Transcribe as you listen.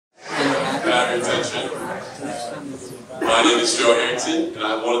our attention. My name is Joe Harrington, and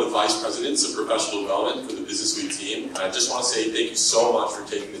I'm one of the Vice Presidents of Professional Development for the Business Week team. And I just want to say thank you so much for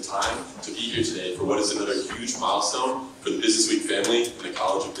taking the time to be here today for what is another huge milestone for the Business Week family and the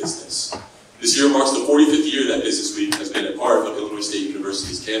College of Business. This year marks the 45th year that Business Week has been a part of Illinois State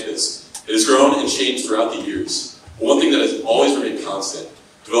University's campus. It has grown and changed throughout the years. But one thing that has always remained constant,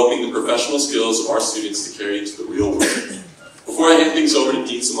 developing the professional skills of our students to carry into the real world. Before I hand things over to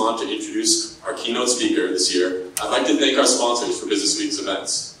Dean Simon to introduce our keynote speaker this year, I'd like to thank our sponsors for Business Week's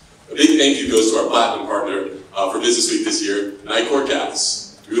events. A big thank you goes to our platinum partner for Business Week this year, Nicor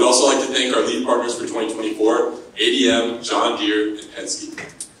Gas. We would also like to thank our lead partners for 2024, ADM, John Deere, and Penske.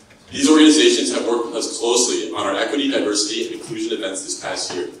 These organizations have worked with us closely on our equity, diversity, and inclusion events this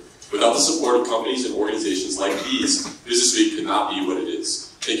past year. Without the support of companies and organizations like these, Business Week could not be what it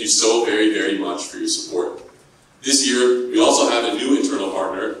is. Thank you so very, very much for your support. This year, we also have a new internal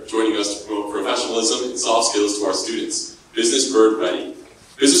partner joining us to promote professionalism and soft skills to our students, Business Bird Ready.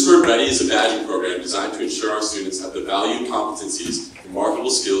 Business Bird Ready is a badging program designed to ensure our students have the valued competencies and marketable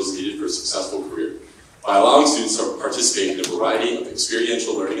skills needed for a successful career. By allowing students to participate in a variety of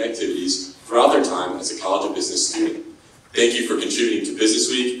experiential learning activities throughout their time as a College of Business student. Thank you for contributing to Business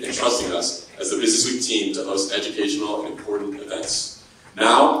Week and trusting us as the Business Week team to host educational and important events.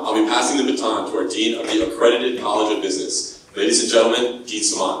 Now, I'll be passing the baton to our Dean of the Accredited College of Business. Ladies and gentlemen, Dean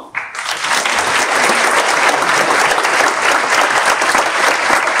Simon.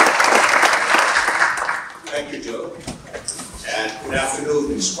 Thank you, Joe. And good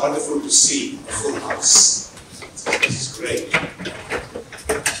afternoon. It's wonderful to see a full house. This is great.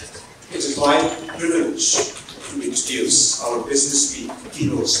 It is my privilege to introduce our Business Week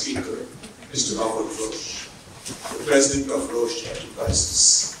keynote speaker, Mr. Robert Roche, the President of Roche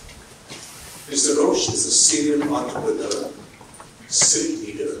Enterprises. Mr. Roche is a serial entrepreneur, civic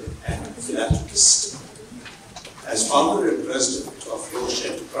leader, and philanthropist. As founder and president of Roche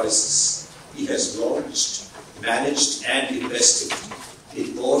Enterprises, he has launched, managed, and invested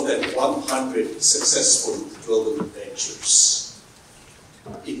in more than 100 successful global ventures,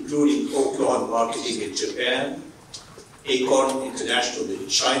 including Oaklawn Marketing in Japan, Acorn International in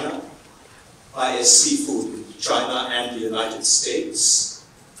China, IS Seafood in China and the United States,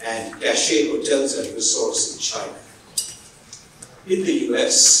 and Cachet Hotels and Resorts in China. In the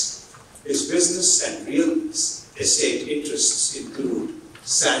US, his business and real estate interests include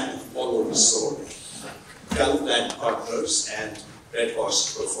Sand Hollow Resort, Gulfland Partners, and Red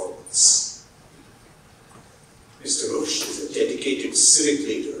Horse Performance. Mr. Roche is a dedicated civic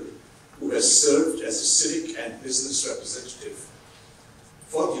leader who has served as a civic and business representative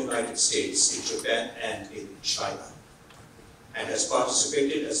for the United States, in Japan, and in China, and has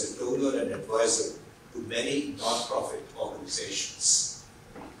participated as a donor and advisor to many non-profit organizations.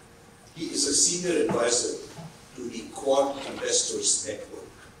 He is a senior advisor to the Quad Investors Network,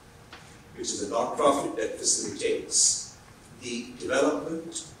 which is a non-profit that facilitates the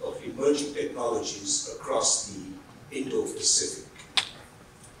development of emerging technologies across the Indo-Pacific.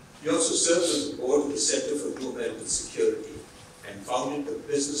 He also serves on the board of the Center for New American Security and founded the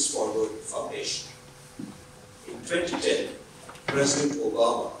Business Forward Foundation. In 2010, President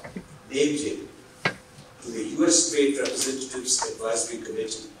Obama named him to the U.S. Trade Representatives Advisory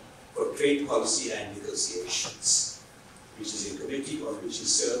Committee for Trade Policy and Negotiations, which is a committee on which he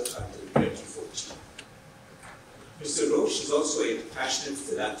served until 2014. Mr. Roche is also a passionate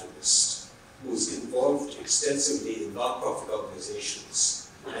philanthropist who is involved extensively in non-profit organizations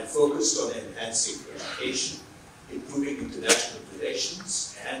and focused on enhancing education, improving international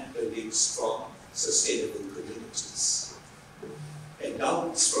relations, and building strong, sustainable communities.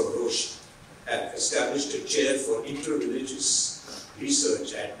 Endowments from Roche have established a chair for interreligious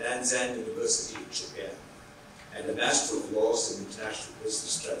research at Nanzan University in Japan, and a Master of Laws in International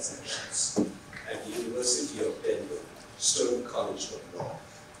Business Transactions at the University of Denver, Stern College of Law.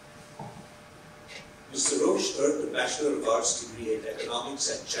 Mr. Roche earned a Bachelor of Arts degree in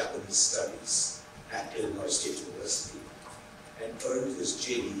Economics and Japanese Studies at Illinois State University, and earned his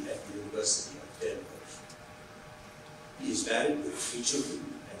JD at the University of Denver. He is married with 3 children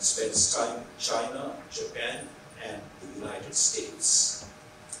and spends time in China, Japan, and the United States.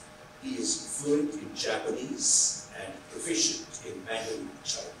 He is fluent in Japanese and proficient in Mandarin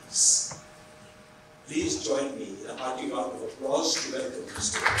Chinese. Please join me in a hearty round of applause to welcome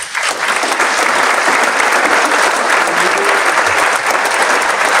Mr.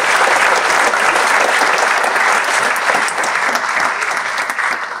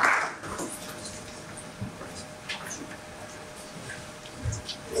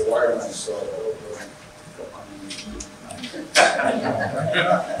 Why am I so over?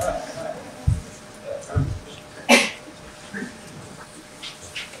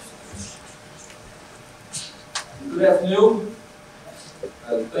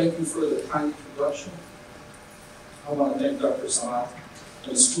 kind introduction. I want to thank Dr. Sanat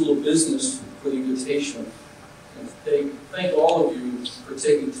and the School of Business for the invitation. And thank all of you for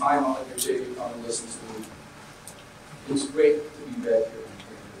taking time out of your day to come and listen to me. It's great to be back here on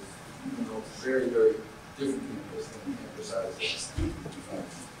campus, even though it's very, very different campus than the campus I was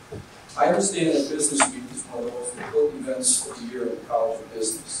at. I understand that Business Week is one of the most important events of the year in the College of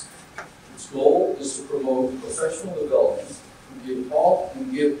Business. Its goal is to promote professional development and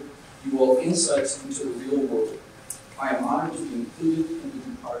give you all insights into the real world. I am honored to be included and to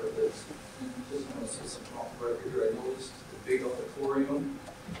be part of this. And I just want to say something off the record here. I know this is a big auditorium,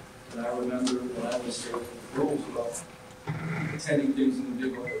 and I remember when I was there, the rules about attending things in the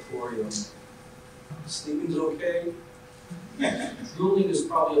big auditorium. Sleeping's okay. Drooling is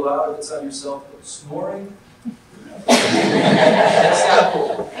probably allowed if it's on yourself, but snoring? That's not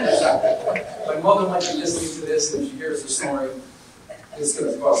cool. My mother might be listening to this, and if she hears the snoring, it's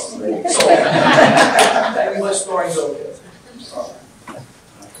going to cost me. So, anyway, snoring's okay.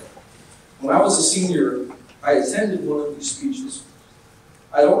 When I was a senior, I attended one of these speeches.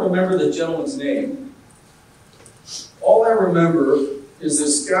 I don't remember the gentleman's name. All I remember is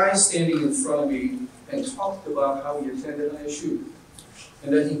this guy standing in front of me and talked about how he attended ISU,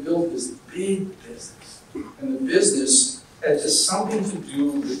 and that he built this big business. And the business had just something to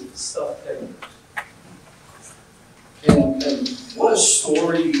do with stuff that he did. And what a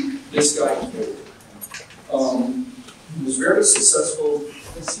story this guy told. He was very successful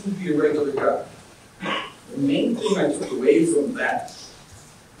and seemed to be a regular guy. The main thing I took away from that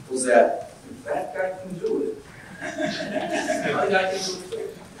was that if that guy can do it, my guy can do it too.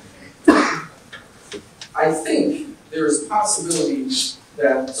 I think there is possibility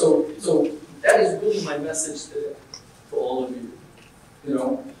that, so that is really my message today for all of you. You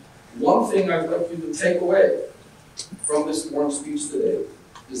know, one thing I'd like you to take away from this warm speech today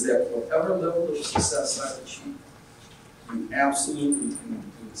is that whatever level of success I've achieved, you absolutely can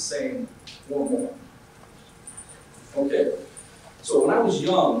do the same or more. Okay, so when I was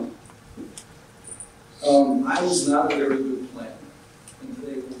young, I was not a very good planner. And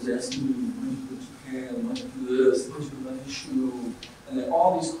today it was asking me, when you put your hand, when you do this, what you let your shoe, and then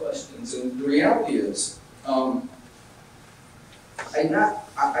all these questions. And the reality is, it's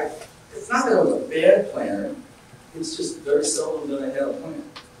not that I was a bad planner, it's just very seldom that I had a plan.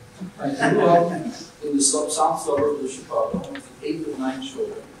 I grew up in the south suburbs of Chicago, I was the 8th of 9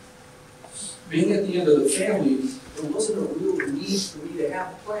 children. Being at the end of the family, there wasn't a real need for me to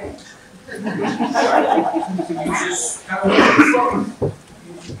have a plan. You just kind of went with the flow.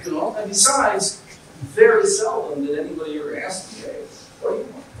 You know, and besides, very seldom did anybody ever ask me, hey, what do you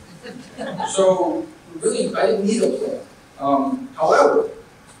want? So, really, I didn't need a plan. However,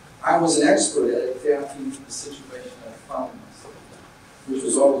 I was an expert at adapting to the situation I found myself in, which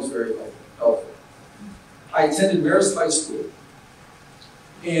was always very helpful. I attended Marist High School,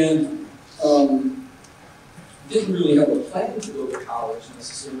 and didn't really have a plan to go to college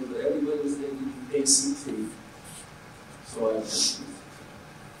necessarily, but everybody was taking ACT, so I,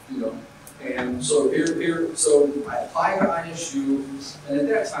 you know, and so so I applied to ISU, and at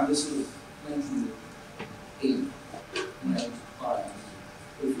that time, this was 1980, when I was applying.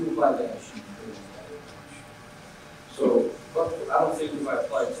 But if you applied to ISU, you couldn't apply to much. So, but I don't think if I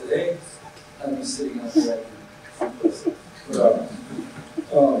applied today, I'd be sitting out there. So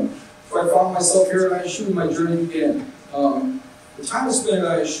I found myself here at ISU, and my journey began. The time I spent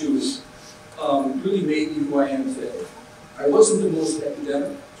at ISU really made me who I am today. I wasn't the most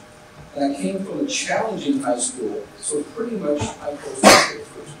academic, and I came from a challenging high school, so pretty much I posted for the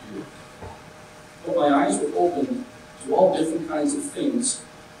first year. But my eyes were open to all different kinds of things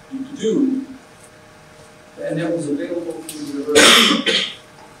you could do, and that was available through the university.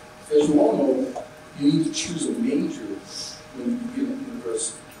 As you all know, you need to choose a major when you begin at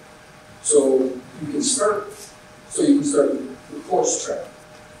university. So you can start the course track.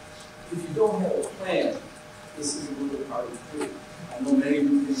 If you don't have a plan, this is a little bit harder to do. I know many of you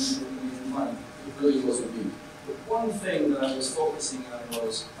things you were in mind. It really wasn't me. The one thing that I was focusing on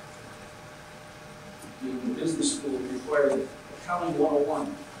was the business school required accounting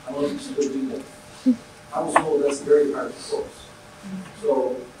 101. I don't know if you still do that. I was told that's a very hard course. So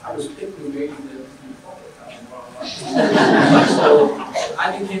I was picking a major that you call accounting 101. So I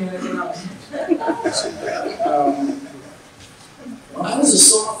became an economist. When I was a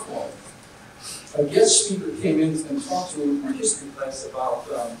sophomore, a guest speaker came in and talked to my history class about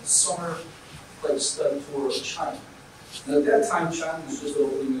summer study tour of China. And at that time, China was just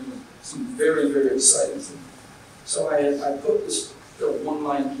opening and it seemed very, very exciting to me. So I put this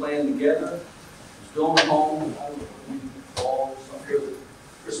one-line plan together. I was going home, I don't know, fall, some period.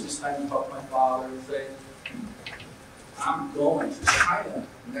 Christmas time, talk to my father and say, I'm going to China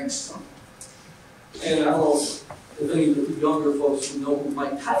next summer. And I don't know if any of the younger folks who know who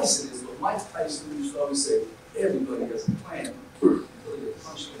Mike Tyson is, but Mike Tyson used to always say, everybody has a plan until you get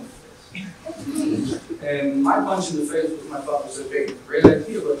punched in the face. And my punch in the face was my father said, hey, great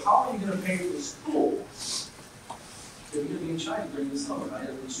idea, but how are you going to pay for school if you're going to be in China during the summer? I had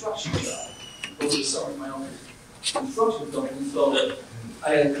a construction job over the summer, my own construction company, so I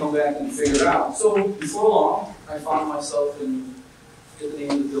had to come back and figure it out. So before long, I found myself in the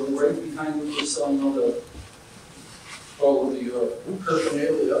name of the building right behind me was selling all the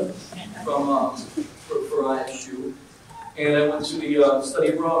paraphernalia from for ISU, and I went to the study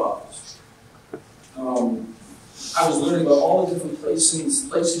abroad office. I was learning about all the different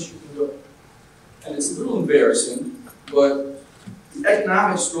places you can go, and it's a little embarrassing, but the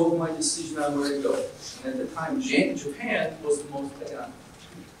economics drove my decision on where to go. And at the time, Japan was the most economic.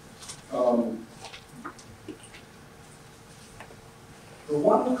 The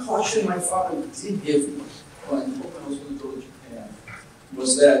one caution my father did give me when I told him I was going to go to Japan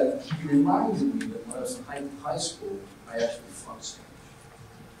was that he reminded me that when I was in high school, I actually flunked Spanish.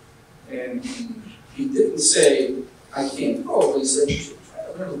 And he didn't say, I can't go, but he said, you should try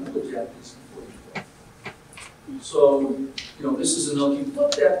to learn a little Japanese before you go. So, you know, this is another, he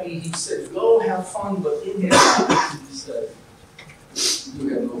looked at me, he said, go have fun, but in his eyes, he said, you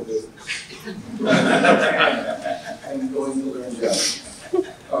have no business. I'm going to learn Japanese.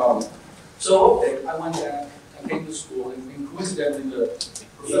 So, okay, I went back, I came to school, and coincidentally, the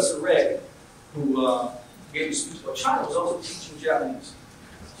Professor Ray, who gave me a speech about China, was also teaching Japanese.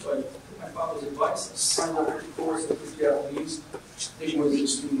 So I took my father's advice, I signed up for the course, I took Japanese. It was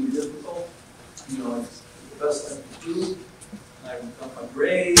extremely difficult. You know, it's the best I could do. And I got my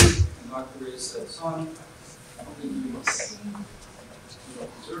grade, and Dr. Ray said, son, I don't think you must C. You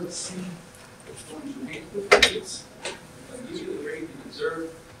don't deserve a C. Which ones you hate with kids? If I give you the grade you deserve,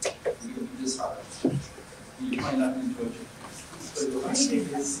 you're going to be disheartened. You might not enjoy it. But if I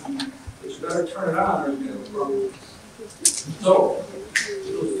give you a C, but you better turn it on or you're going to have a problem. So,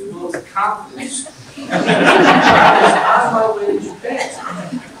 it was confidence. I was on my way to Japan.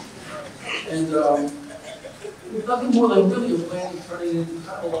 And it was nothing more than really a plan turning into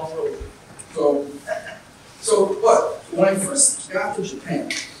kind of a long road. But when I first got to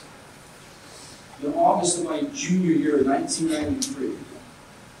Japan, in August of my junior year in 1993,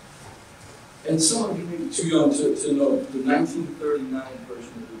 and some of you may be too young to know the 1939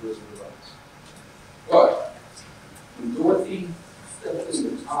 version of The Wizard of Oz. But when Dorothy stepped into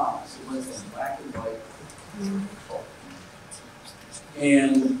the Oz, it went from black and white to color.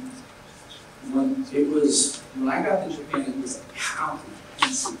 And when I got to Japan, it was a counting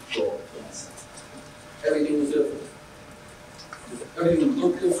piece of gold. Everything was different. Everything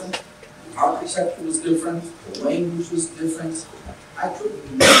looked different. The architecture was different. The language was different. I couldn't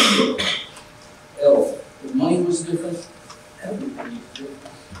remember else. The money was different. Everything was different.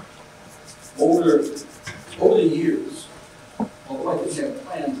 Over the years, although I didn't have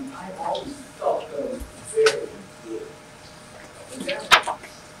plans, I always felt that I was very good.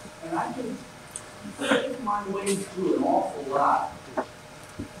 And I could make my way through an awful lot,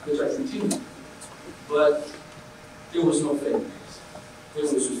 which I continued. But there was no fake news. It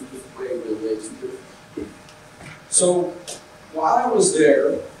was just way too different. So while I was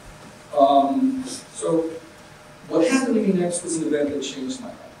there, so what happened to me next was an event that changed my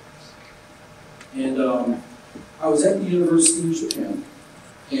life. And I was at the university in Japan,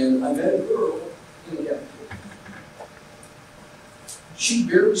 and I met a girl in the cafeteria. She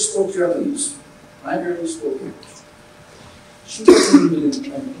barely spoke Japanese. I barely spoke English. She wasn't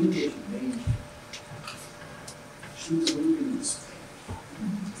even an English major. She was moving in Spain.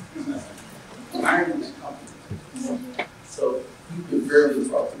 Married this company. So you could barely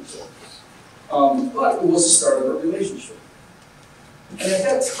talk to each other. But it was the start of a relationship. And at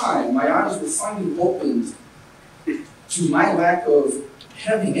that time, my eyes were finally opened to my lack of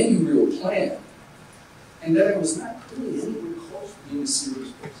having any real plan, and that I was not really anywhere close to being a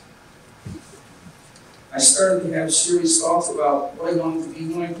serious person. I started to have serious thoughts about what I wanted to be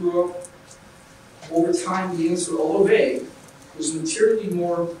when I grew up. Over time, the answer, although vague, was materially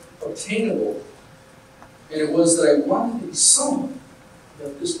more obtainable, and it was that I wanted to be someone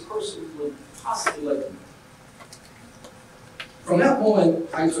that this person would possibly like me. From that moment,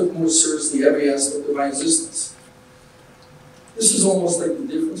 I took more seriously every aspect of my existence. This is almost like the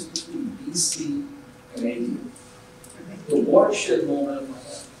difference between BC and AD. The watershed moment of my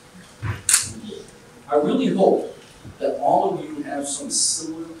life. I really hope that all of you have some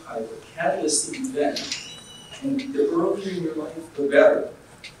similar type of catalytic event, and the earlier in your life, the better,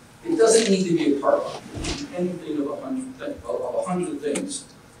 It doesn't need to be a part of anything of 100 things,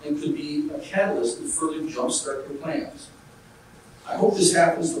 and could be a catalyst to further jumpstart your plans. I hope this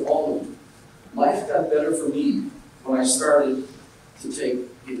happens to all of you. Life got better for me when I started to take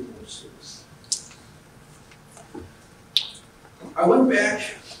it more seriously. I went back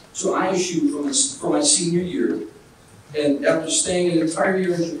to ISU for my senior year, and after staying an entire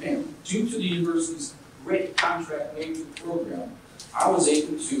year in Japan, due to the university's great contract major program, I was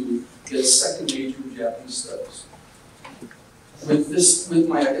able to get a second major in Japanese studies. With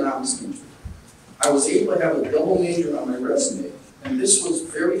my economics major, I was able to have a double major on my resume, and this was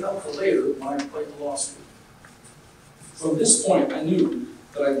very helpful later when I applied to law school. From this point, I knew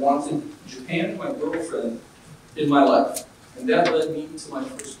that I wanted Japan and my girlfriend in my life, and that led me to my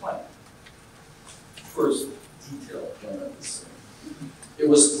first plan. First detail plan, I would say. It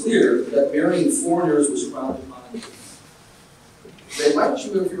was clear that marrying foreigners was frowned upon. They liked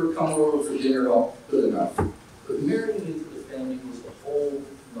you if you were coming over for dinner, all good enough. But marrying into the family was a whole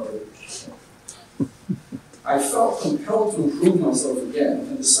other thing. I felt compelled to improve myself again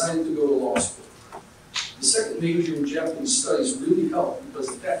and decided to go to law school. The second major in Japanese studies really helped because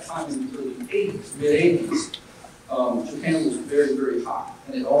at that time in the early 80s, mid-80s, Japan was very, very hot.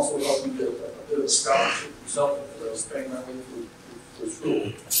 And it also helped me get a bit of a scholarship myself because I was paying my way through school.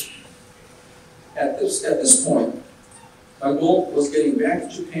 At this point, my goal was getting back to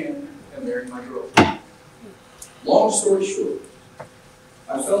Japan and marrying my girlfriend. Long story short,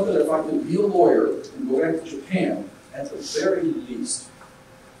 I felt that if I could be a lawyer and go back to Japan, at the very least,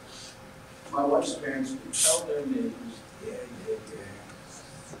 my wife's parents would tell their neighbors, yeah,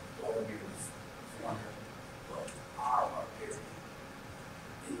 daughter here, foreigner, but our barbarian.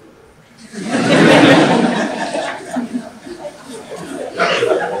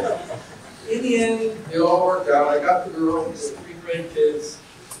 In the end, it all worked out. I got the girl, with 3 great kids,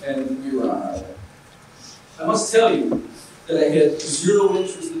 and we were on our way. I must tell you that I had zero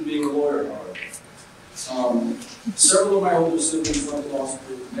interest in being a lawyer, however. Several of my older siblings went to law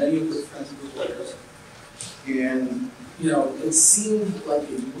school, many of their friends were lawyers, and it seemed like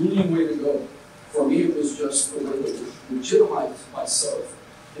a grueling way to go. For me, it was just a way to legitimize myself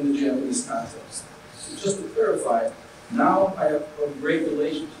in the Japanese context. So just to clarify, now I have a great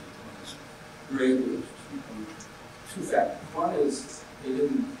relationship. Great relationship. 2 factors. One is they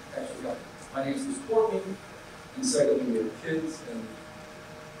didn't actually have financially support me, and secondly, we have kids, and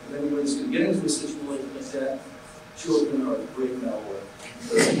if anybody's going to get into a situation like that, children are a great malware.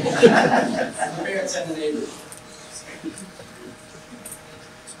 The parents and the neighbors.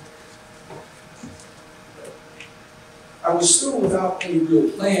 I was still without any real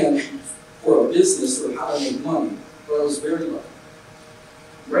plan for a business or how to make money, but I was very lucky.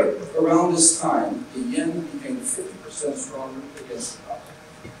 Right around this time, the yen became 50% stronger against the dollar.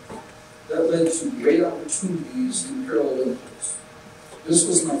 That led to great opportunities in parallel imports. This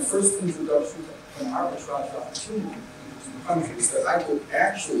was my first introduction to an arbitrage opportunity into countries that I could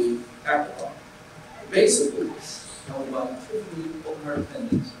actually act upon. Basically, I would buy typically open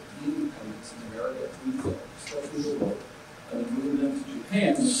independents in America, especially the world, and then move them to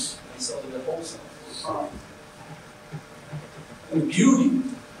Japan and sell them at wholesale for profit. And the beauty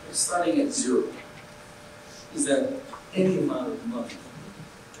of starting at zero is that any amount of money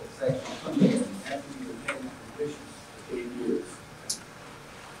that's actually coming in after you've been paying provisions for 8 years is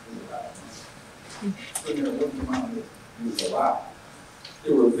a lot of money. So what amount of it is a lot.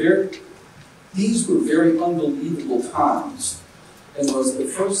 These were very unbelievable times, and was the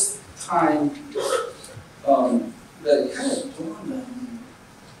first time that it kind of dawned on me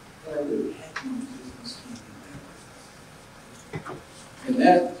that I really had no business doing that. And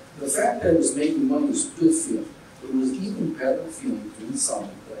that the fact that I was making money was a good feeling. But it was an even better feeling doing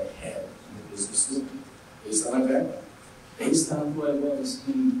something that I had in the business doing, based on my background, based on who I was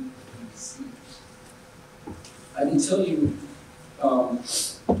in DC. I can tell you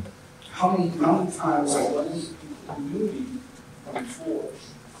how many times I went into people who knew me before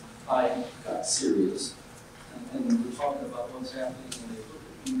I got serious, and we're talking about what's happening, and they look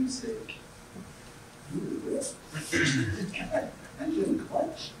at me and say, "You were good. I didn't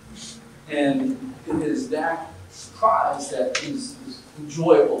clutch." And it is that surprise that is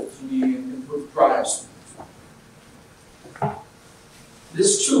enjoyable to me and drives me.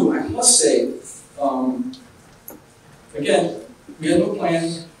 This too, I must say, again, we had no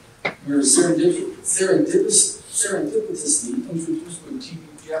plan. We were serendipitously introduced to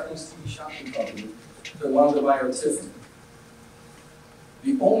a Japanese TV shopping company that wanted to buy our Tiffany.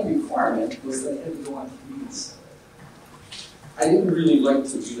 The only requirement was that I had to go on TV and sell it. I didn't really like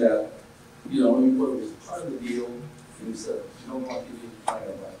to do that, but it was part of the deal. And he said, "You don't want to give you a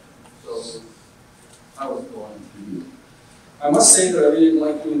client like So I was going on TV. I must say that I really didn't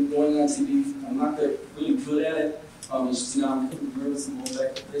like going on TV. I'm not that really good at it. It's just, I'm getting nervous and going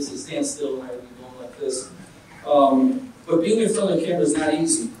back to places, stand still, and I would be going like this. But being in front of the camera is not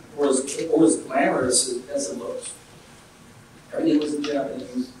easy, or as glamorous as it looks. Everything was in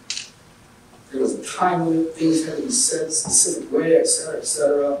Japanese. There was a time limit, things had to be said a specific way,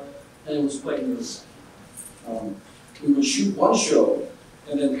 etc., and it was quite nervous. We would shoot one show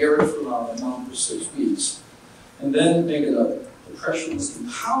and then air it for around a month or 6 weeks. And then the pressure was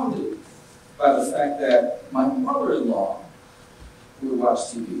compounded by the fact that my mother-in-law would watch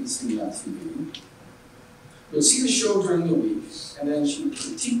TV, see me on TV, would see the show during the week, and then she would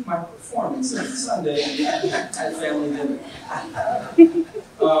critique my performance on Sunday at family dinner.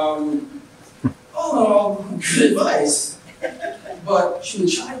 All in all, good advice, but she would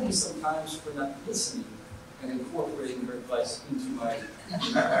chide me sometimes for not listening and incorporating her advice into my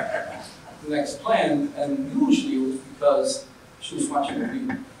next plan, and usually it was because she was watching a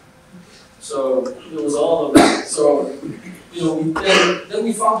movie. So it was all of that. So, then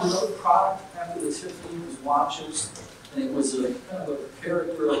we found another product after the Tiffany, it was watches, and it was a kind of a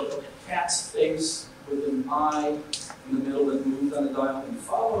character of a cat's face with an eye in the middle that moved on the dial and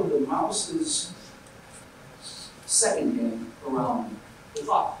followed the mouse's second hand around the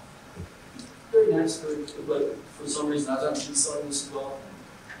clock. Very nice, but for some reason, I was actually selling this as well.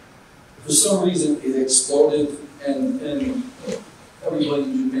 For some reason, it exploded, and everybody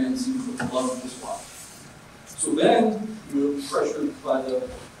in Japan seemed to love this watch. So then, we were pressured by the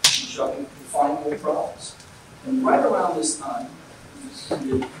shopping to find more products. And right around this time,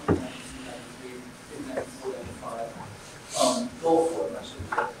 Gulf War, actually,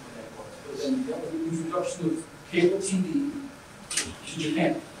 but then the introduction of cable TV to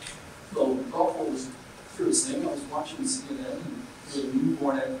Japan. So Gulf War was a curious thing. I was watching CNN, and we were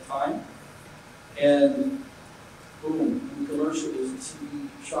newborn at the time, and boom, in the commercial there's a TV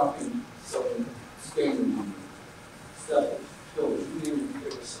shopping selling standing stuff, pills, you name it,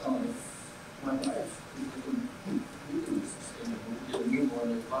 they were selling. My wife, we can get a newborn,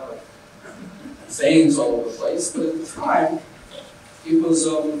 there's a lot of sayings all over the place, but at the time, it was,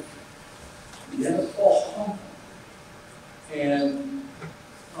 we had a call Hong Kong, and,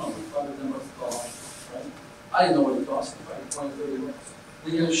 we probably didn't know what to call, right? I didn't know what it cost, probably 20, 30 bucks.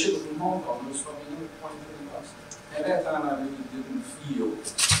 Then you had to ship it from Hong Kong, it was probably another 20, 30 bucks. At that time, I really didn't feel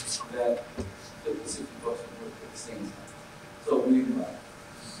that 50, 60 bucks was worth it at the same time. So we didn't buy it.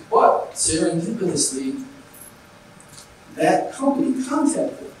 But serendipitously, that company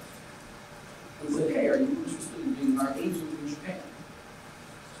contacted me and said, hey, are you interested in being our agent in Japan?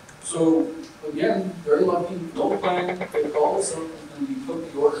 So again, very lucky, no plan. They called us up and we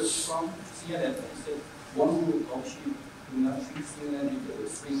took the orders from CNN. They said, one rule, don't you do not treat CNN because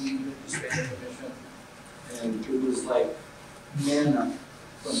it's free media, Spanish commission. And it was like manna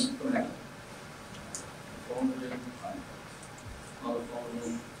from heaven. Phone ring, another phone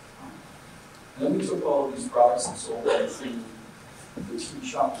ring. And then we took all of these products and sold them to the TV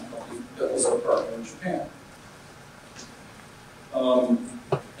shopping company that was our partner in Japan.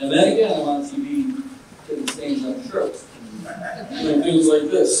 And then again, I'm on TV getting stains on shirts and things like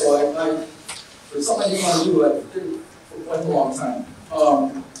this. So I for something I didn't want to do, I did it for quite a long time.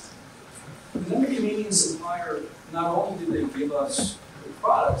 And then the Canadian supplier, not only did they give us the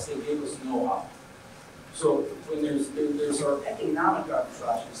products, they gave us know-how. So when there's our economic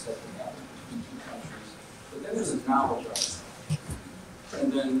arbitrages that can happen between two countries, but then there's a knowledge arbitrage.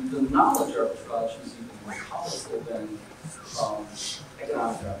 And then the knowledge arbitrage is even more powerful than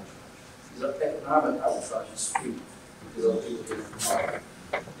economic arbitrage. Because economic arbitrage is free, because other people get it from market.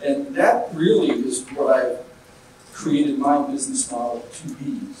 And that really is what I've created my business model to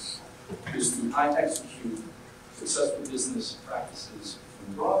be, is to execute successful business practices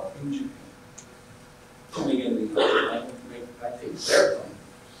abroad in Japan. To make anything I take their claim,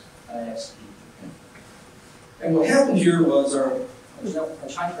 and I execute Japan. And what happened here was our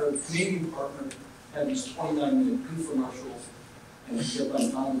Canadian partner had these 29-minute infomercials, and he kept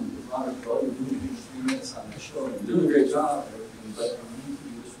on telling me, Robert, well, you're doing 3 minutes on the show, and you're doing a great job and everything, but you need to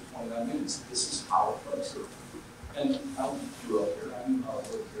do this for 29 minutes. This is how it works. And I grew up here, I knew how it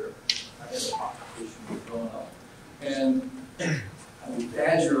worked here. I had a competition growing up. And I would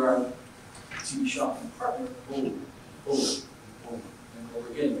badger our TV shopping partner over and over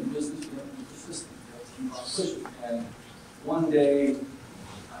again. In business, you have to be persistent, you have to keep on pushing. And one day,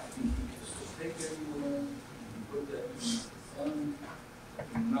 I think he just take everywhere, and put that in his fun,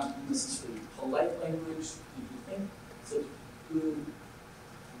 and not necessarily polite language. If you think it's a good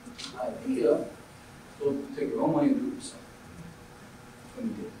idea, go take your own money and do it yourself. That's when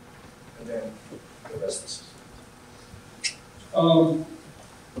he did. and then the rest is.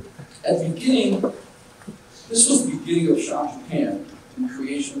 At the beginning, this was the beginning of Shop Japan and the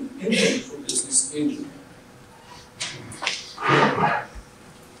creation of Internet for business in Japan.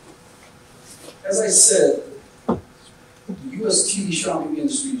 As I said, the U.S. TV shopping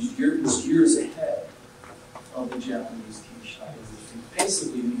industry was years ahead of the Japanese TV shopping industry,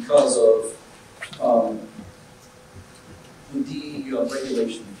 basically because of the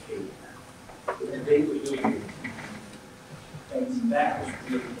deregulation cave. The availability and that was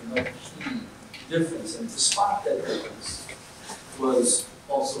really another key difference. And to spot that difference was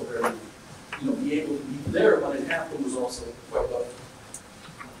also very, be able to be there when it happened was also quite lovely.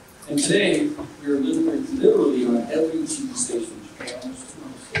 And today, we are literally on every TV station in Japan. There's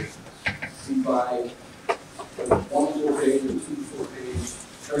 200 stations. We buy one full page or two full page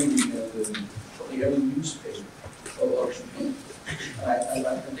every weekend and probably every newspaper of Japan. And the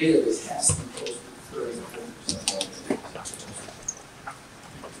database has to be close to 30 to 40% of all the data.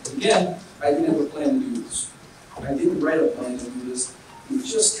 Again, I didn't have a plan to do this. I didn't write a plan to do this. It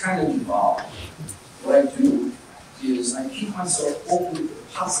just kind of evolved. What I do is I keep myself open to the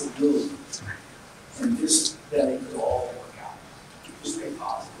possibility and just that it could all work out. Just stay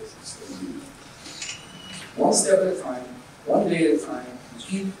positive and stay moving. One step at a time, one day at a time, and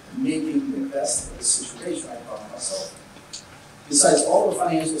keep making the best of the situation I found myself in. Besides all the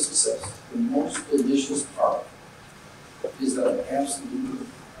financial success, the most delicious part is that I absolutely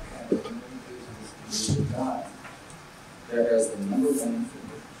have a guy that has the number one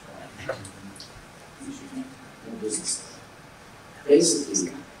in business.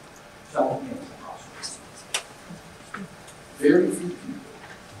 Basically, shopping is impossible. Very few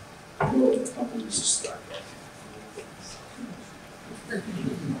people know the company is a startup.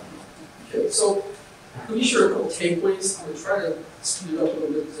 Okay, so let me share a couple takeaways. I'm going to try to speed it up a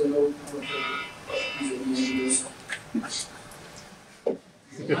little bit because I know I'm going to questions at the end of this.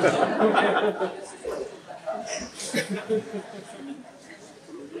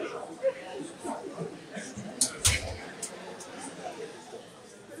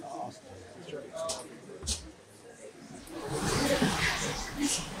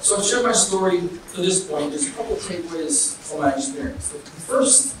 So I've shared my story to this point. There's a couple of takeaways from my experience. The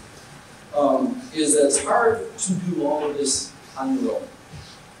first is that it's hard to do all of this on your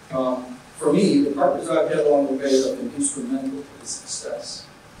own. For me, the partners I've had along the way have been instrumental to the success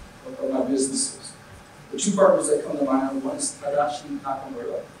of my businesses. The two partners that come to mind, one is Tadashi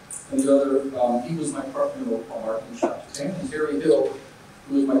Nakamura, and the other, he was my partner in Oklahoma Marketing Shop Japan, and Harry Hill,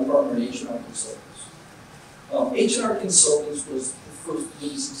 who was my partner in H&R Consultants. H&R Consultants was the first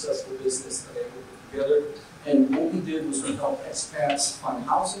really successful business that I put together, and what we did was we helped expats find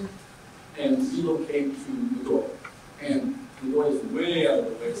housing and relocate to Nagoya. And Nagoya is way out of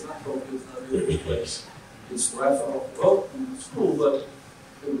the way. It's not Tokyo, it's not a really big place. It's where I fell off the road, and it's cool, but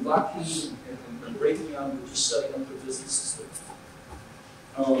they were lucky and breaking me out and just setting up their businesses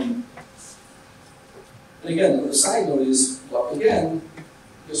there. And again, the side note is, well, again,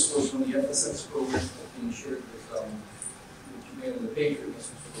 this was when the FSX program was being shared with Japan and the Patriot. This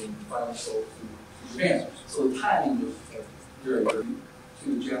was when finally sold to Japan. So the timing was very good to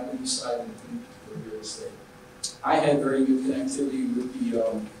the Japanese side and the real estate. I had very good connectivity with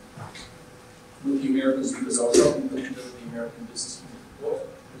the Americans because I was helping put together the American Business Community,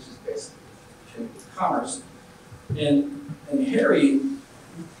 which is basically Chamber of Commerce. And Harry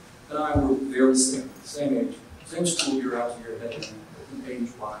and I were very same age, same school year, I was a year ahead of him,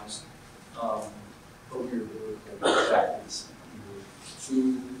 age-wise, but we were Japanese. We were two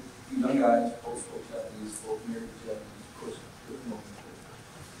young guys, both Japanese, both married Japanese, of course,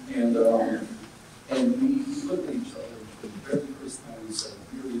 and we looked at each other, and the very first time we said,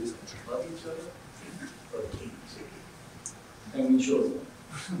 we really just love each other, or hate each other. And we chose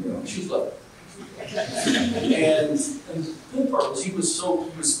them. She's lovely. And the good part was he was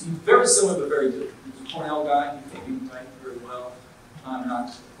very similar but very different. He was a Cornell guy, he could read write very well. I'm not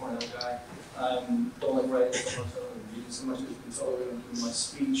a Cornell guy. Don't like writing so much, I don't read so much as you can tell in my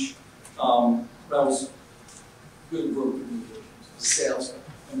speech. But I was good at verbal communications, sales guy,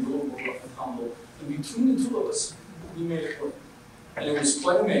 and a little more rough and humble. And between the two of us, we made it work. And it was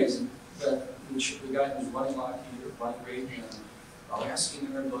quite amazing that the guy who was running Lockheed or running Raytheon, asking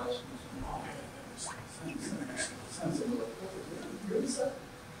their advice,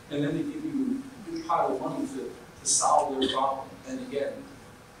 and then they give you a big pile of money to solve their problem. And again,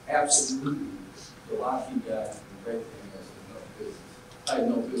 absolutely, the Lockheed guy and the great thing was no business. I had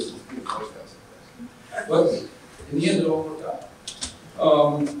no business doing those guys. But in the end, it all worked out.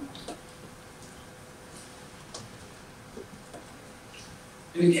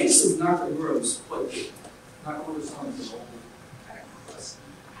 In the case of Nakamura's plate, Nakamura's son is an old activist,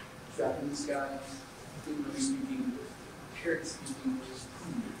 Japanese guy, didn't really speak English, parents speak English,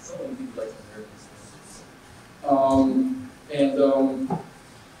 some of them people like Americans.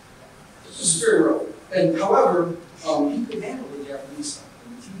 This is very rough. And however, he could handle the Japanese side.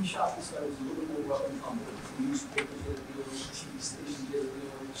 And the TV shop this guy was a little bit more rough and tumble. The newspapers had to deal with, the TV stations had to deal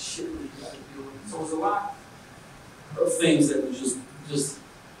with, shit that he had to deal with. So it was a lot of things that were just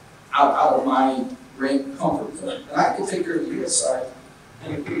out of my rank comfort zone. And I could take care of the US side,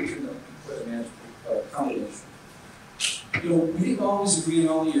 and it really turned out to be quite a magical combination. You know, we didn't always agree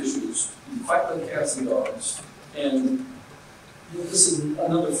on all the issues. We fight like cats and dogs. And you know, this is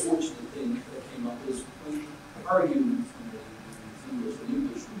another fortunate thing that came up is when we argued in English, you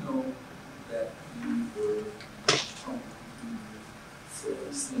know that we were trying to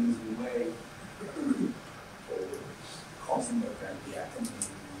phrase things in a way or causing them to be acting in a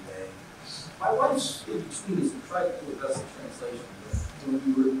way. My wife's in between us and tried to do the best of translation. When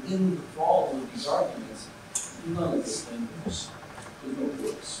we were in the fall of these arguments, none of this language, there's no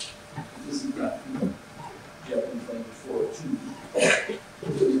words. This is not, Japanese language for it too. It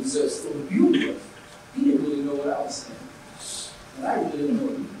didn't exist. Well, the beauty of it, he didn't really know what I was saying. And I really didn't know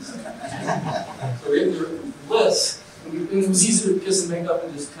what he was saying. So we ended up with bliss. And it was easy to kiss and make up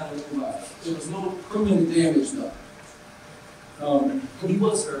and just kind of move on. There was no permanent damage done. But he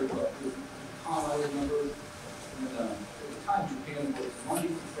was very rough. I remember when, at the time Japan was Monday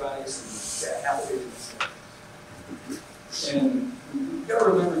through Fridays and half a day to And you gotta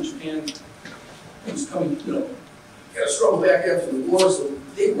remember Japan was coming, you know, you gotta struggle back after the war, so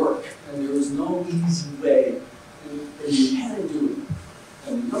they work. And there was no easy way. And you had to do it.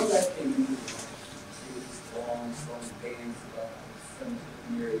 And the young guy came into the long, strong bands about friends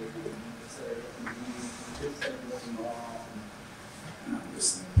getting married, and he said, kids had going off, and I'm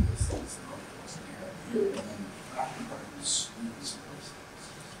listening to this, and here, and then occupying the sweetest places.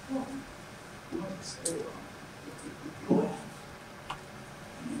 Well, you want to say, go ahead.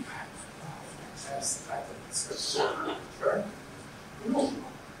 That's the fact that it's sure. No.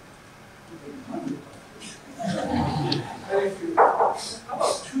 How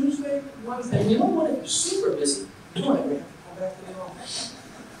about Tuesday, Wednesday? And you know what? If you're super busy, you don't ever have to go back to the office.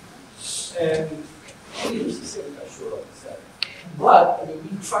 And needless to say, we got short up the Saturday. But I mean,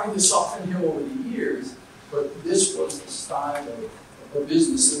 we tried this often here over the years, but this was the style of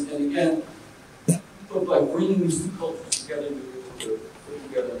business. And again, but by bringing these two cultures together, we were able to put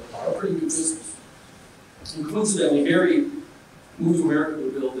together a pretty good business. And coincidentally, Harry moved to America to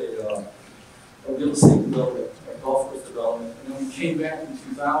build a real estate development, a golf course development. And then when he came back in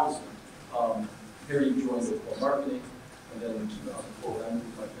 2000, Harry joined with marketing. And then in 2004, I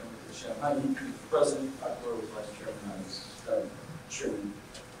moved my family to Shanghai. He was president, Dr. was vice chairman, I was chairman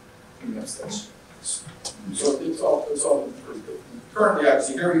in the next station. So it's all pretty good. Currently,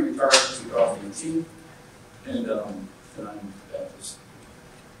 obviously, Harry retired in 2018, and I'm Baptist.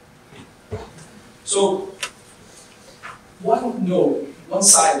 So, one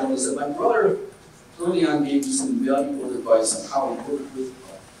side note is that my brother early on gave me some valuable advice on how to work with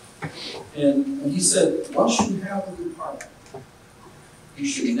people. And he said, once you have a good partner, you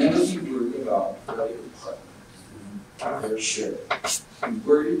should never be worried about what your partner their share. Be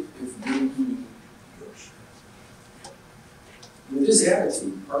worried if you're doing your share. With this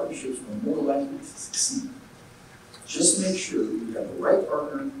attitude, partnerships are more likely to succeed. Just make sure you have the right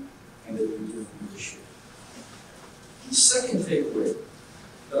partner and that you're doing your share. The second takeaway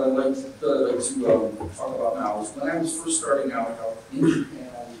that I'd like to talk about now is when I was first starting out in Japan,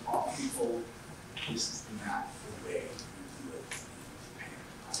 I was often told this is not the way you do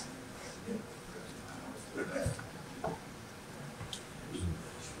it in Japan.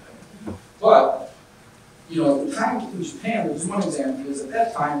 But, you know, at the time in Japan, there's one example is at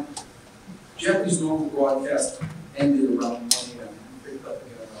that time, Japanese normal broadcast ended around 1 a.m. Picked up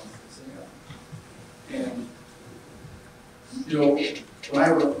again around 6 a.m. And, you know, when I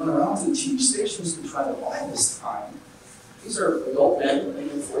went around to the TV stations to try to buy this time, these are adult men in their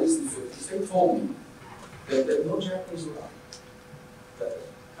 40s and 50s. They told me that no Japanese were on. That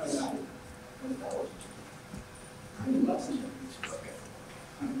I mean, $100. I mean, lots of Japanese were okay.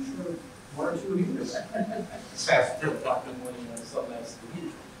 I'm sure one or two of you did that. It's past 10 o'clock in the morning and something else to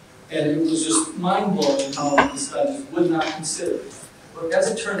eat. And it was just mind-blowing how this guy just would not consider it. But as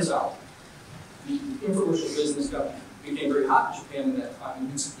it turns out, the infomercial business became very hot in Japan in that time.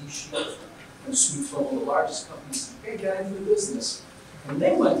 Mitsubishi and Sumitomo, the largest companies, they got into the business. And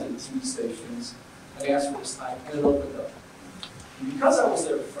they went to the TV stations and asked for this time, and it opened up. And because I was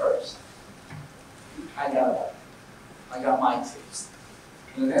there first, I got my taste.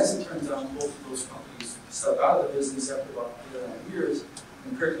 And as it turns out, both of those companies stepped out of the business after about 8 years,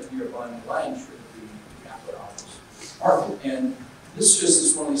 and currently we are buying the lion's share of the apparatus market. And this just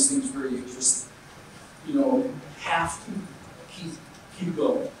is one of these things where you just, have to keep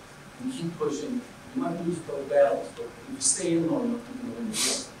going and keep pushing. You might lose a couple battles, but if you stay in long enough, you can win the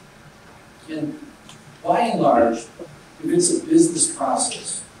game. And by and large, if it's a business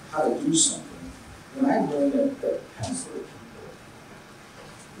process, how to do something, then I learned that pencil.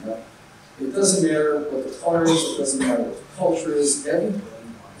 It doesn't matter what the color is, it doesn't matter what the culture is, everybody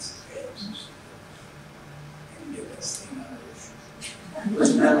wants eggs. And get that stain out of it. It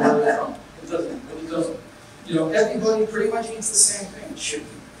doesn't matter where they're from. It doesn't. Everybody pretty much eats the same thing. Chicken,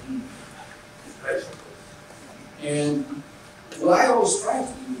 beef, vegetables. And what I always try to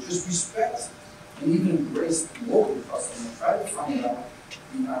do is just respect and even embrace the local customer and try to find out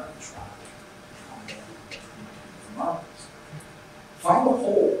the arbitrage from markets. Find a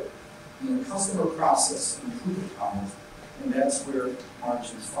hole in the customer process and improve upon it, and that's where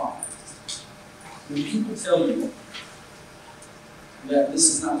margins fall. When people tell you that this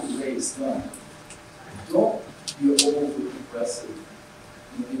is not the way it's done, don't be overly aggressive,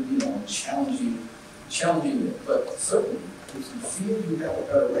 challenging it. But certainly, if you feel you have a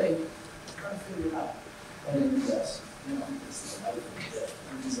better way, try to figure it out. And then yes, this is life and death.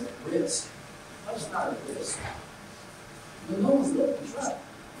 It's a risk. That's not a risk. The no one's going to try.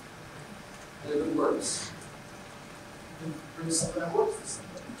 And if it works, then bring something that works for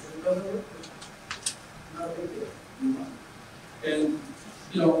somebody. If it doesn't work, not a big deal. Move on. And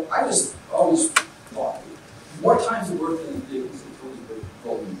I just always thought, more times it worked than it did because it was a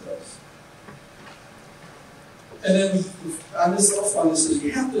golden place. And then on this is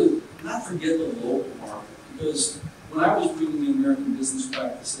you have to not forget the local market, because when I was reading the American business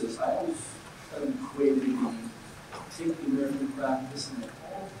practices, I always kind of equated the take the American practice and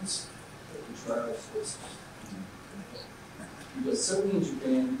all this to try our Swiss. Because certainly in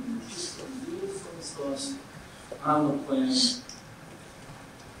Japan, you just put real soy sauce on the plan,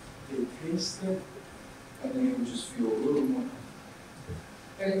 they taste it, and then you just feel a little more.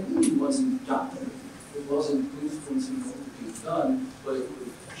 And it really wasn't done. It wasn't influencing what was being done, but it was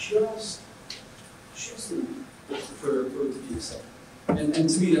just for it to be accepted. And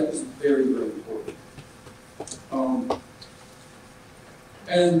to me, that was very, very important.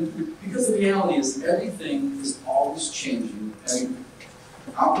 And because the reality is everything is always changing, and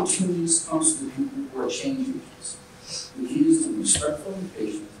opportunities comes to the people who are change agents. The key is to be respectful and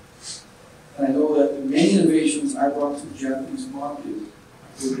patient. And I know that the many innovations I brought to the Japanese market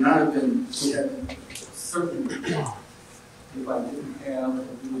would not have been, certainly if I didn't have a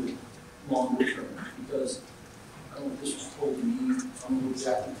really longer term. Because I don't know if this was told to me, I don't know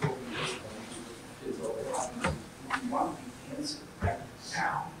exactly told me this, kids all the time. If you want to be fancy right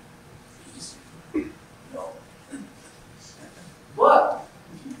now, no. But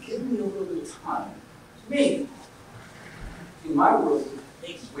if you give me a little bit of time, maybe in my world, it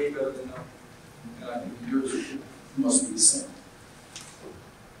makes way better than that. And I think yours must be the same.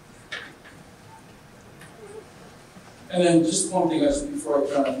 And then just one thing, before I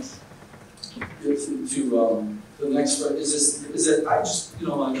kind of get to the next part, is that I just,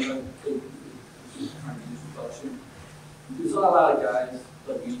 there's not a lot of guys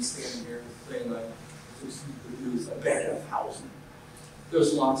like me standing here saying like, produce a bad housing.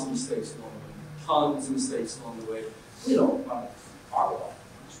 There's lots of mistakes along the way, tons of mistakes along the way. We don't want to talk about it,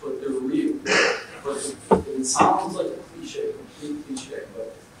 but they're real. But it sounds like a cliche, complete cliche, but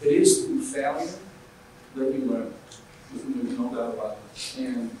it is through failure that we learn. There's no doubt about it.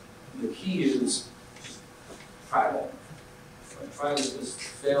 And the key is try that. Try to just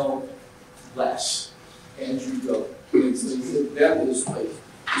fail less as you go. That is like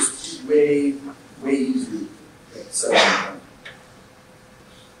just way, way easier.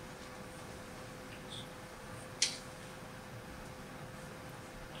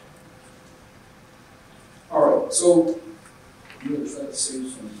 All right, so I'm going to try to save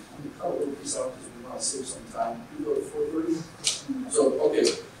some. I'm going to cut a little piece out because we want to save some time. You go to 4:30. So, okay.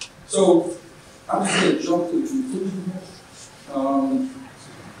 So I'm just going to jump to the conclusion here.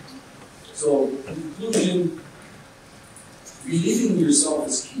 So, conclusion, believing in yourself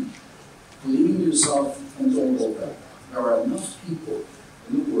is key. Believing in yourself and don't hold back. There are enough people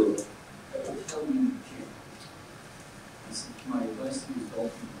in the world that will tell you you can't. That's my advice to you, don't do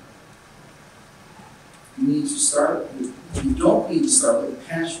that. You need to start, you don't need to start with a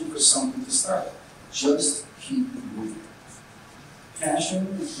passion for something to start. Just keep moving. Passion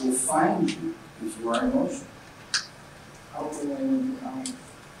will find you if you are emotional. How do I know? I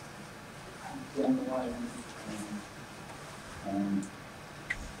don't know why.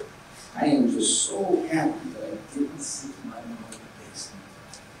 I am just so happy that I didn't sit in my own basement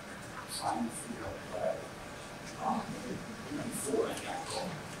trying to figure out what I before I got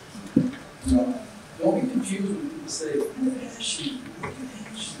going. You know, don't be confused when people say, look at that sheet, look at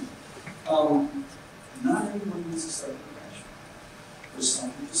that sheet. Not everyone needs to start with a passion. There's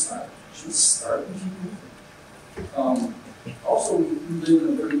something to start. You should start and keep moving. Also, we live in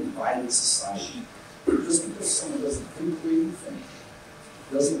a very divided society. Just because someone doesn't think the way you think,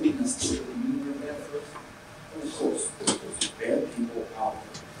 doesn't necessarily mean they're bad person. And of course, there's bad people out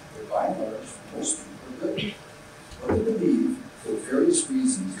there. But by and large, most people are good. What they believe, for various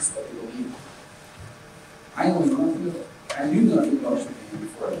reasons, is what they believe. I know nothing about it. I knew nothing about Japan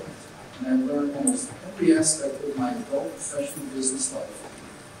before I went. And I've learned almost every aspect of my adult professional business life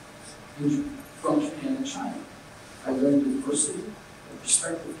from Japan and China. I learned diversity of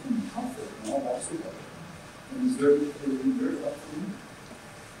perspective can be helpful in all walks of life. And it's very helpful to me.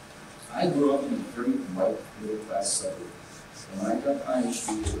 I grew up in a very white, middle-class suburb. And when I got to IHG,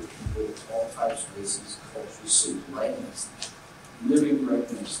 there were people of all types, races, cultures, sitting right next to me, living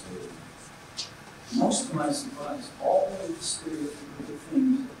right next to me. Most of my surprise, all of the stereotypical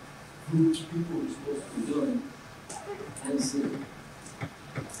things people were supposed to be doing, and see. And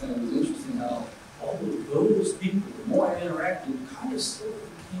it was interesting how all of those people, the more I interacted, kind of still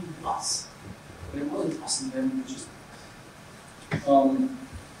became us. And it wasn't us and them, it was just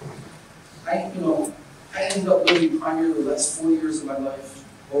I ended up living primarily the last 4 years of my life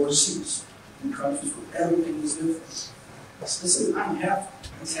overseas, in countries where everything was different. Listen, I'm half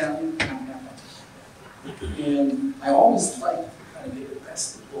Italian, I'm half Irish. And I always liked to kind of get the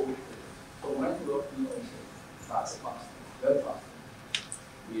best of both. But when I grew up, lots of pasta, red pasta.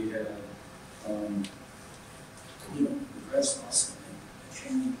 We had, the red sauce and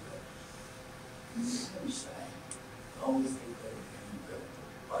Italian bread. And you never say, always think that Italian bread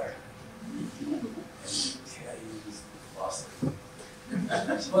with butter. And Italians pasta.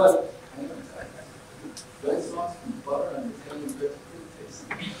 But red sauce and butter and Italian bread is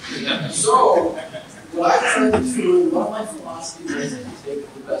pretty tasty. So, what I tried to do, one of my philosophies is to take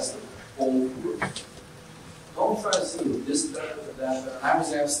the best of both worlds. Don't try to see this better or that better. I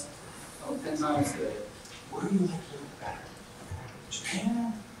was asked 10 times today, where do you like to live better?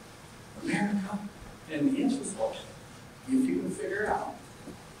 Japan? America? And the answer is well, if you can figure it out,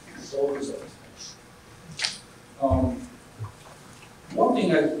 it's always up. One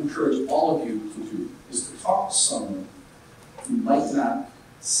thing I encourage all of you to do is to talk to someone who might not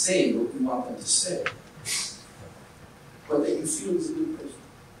say what you want them to say, but they can feel as a good person.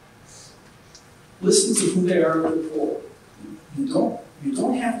 Listen to who they are at the core. You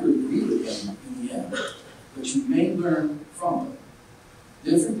don't have to agree with them in the end, but you may learn from them.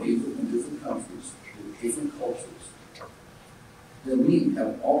 Different people in different countries, with different cultures, that we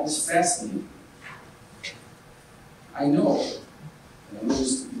have always fascinated me. I know, and I know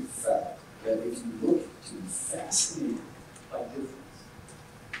this to be a fact, that if you look to be fascinated by difference,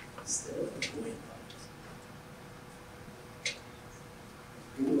 instead of avoiding it,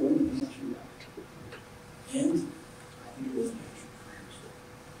 it will only enhance your life. And I think it will enhance your career as well.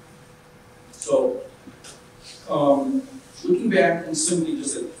 So, looking back and simply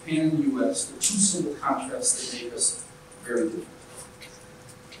just at Japan and the U.S., the two simple contrasts that make us very different.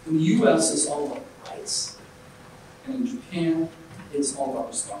 In the U.S., it's all about rights, and in Japan, it's all about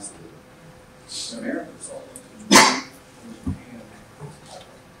responsibility. In America, it's all about in Japan,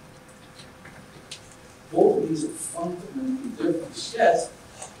 both of these are fundamentally different, yet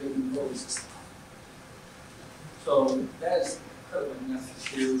they can coexist. So that is kind of my message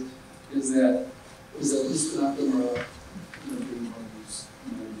here, is that Mr. Nakamura, being one of these,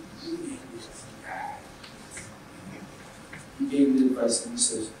 really guy. He gave me the advice and he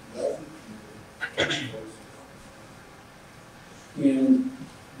says, wealthy people, and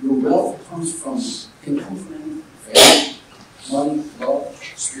your wealth comes from, can come from anything, family, money, love,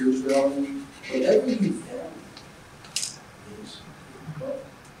 spirituality, whatever you value is wealth.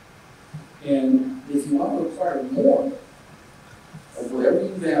 And if you want to acquire more of whatever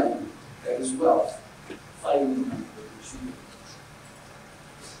you value, that is wealth, fighting the achieve.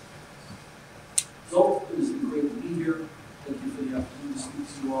 So it has been great to be here. Thank you for the opportunity to speak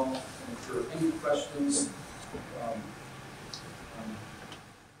to you all. And if there are any questions,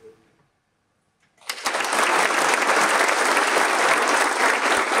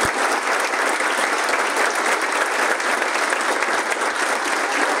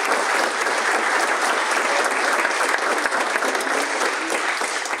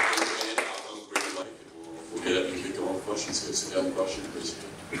 So if you have a question, please.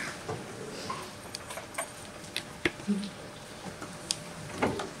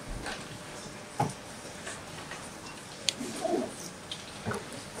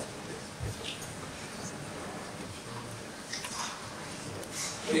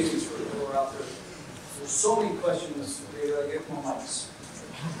 so many questions, we gotta get more mics.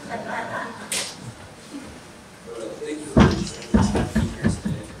 Thank you for being here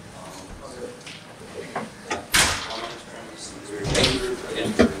today. Thank you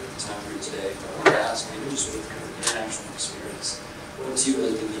again for the time here today. I wanted to ask, maybe just with your international experience, what to you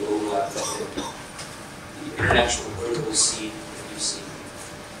has been the overlap of the international political scene that you've seen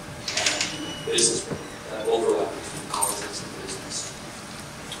and business overlap between politics and business?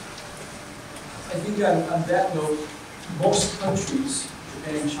 I think on that note, most countries,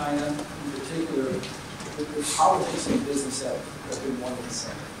 Japan and China in particular, the politics and business have been one and the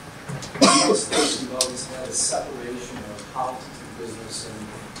same. In the United States, we've always had a separation of politics and business,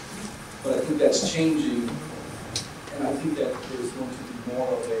 but I think that's changing, and I think that there's going to be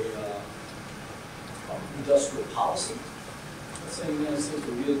more of a industrial policy. I'm not saying the United States,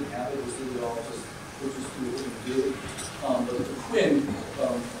 we didn't have it, it was really all just, we'll just do what we do. But the Quinn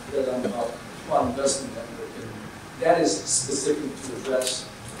that I'm about investment network, and that is specific to address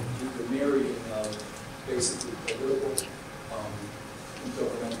the marrying of basically political and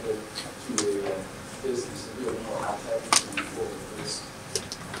governmental to a business, and really more high-tech moving forward.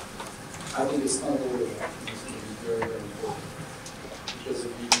 I think it's unavoidable. It's going to be very, very important. Because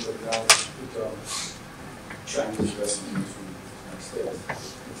if you look now with Chinese investment into the United States,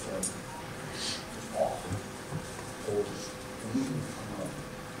 it's awful.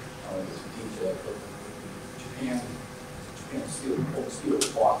 Detail, but Japan steel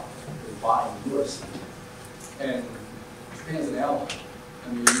bought and buying U.S. and Japan's an ally. I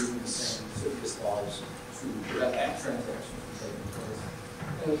mean, using the same CFIUS laws to that transaction taking place.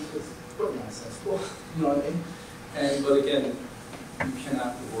 And it's quite nonsensical, you know what I mean? But again, you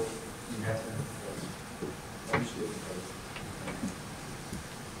cannot divorce. You have to understand it.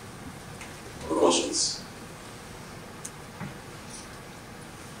 More questions?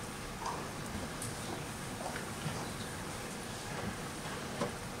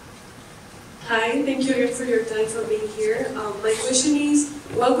 Hi, thank you again for your time for being here. My question is,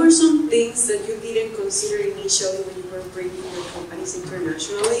 what were some things that you didn't consider initially when you were bringing your companies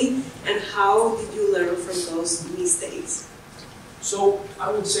internationally, and how did you learn from those mistakes? So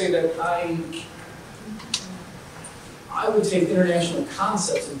I would say that I would take international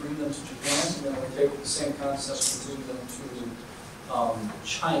concepts and bring them to Japan, and then I would take the same concepts and bring them to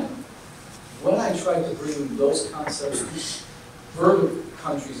China. When I tried to bring those concepts to further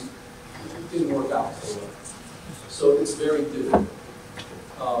countries, it didn't work out so well. So it's very difficult.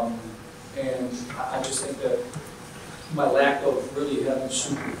 And I just think that my lack of really having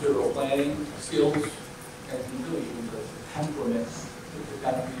super thorough planning skills and really even the temperament to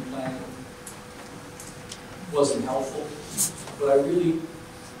kind of be planning wasn't helpful. But I really,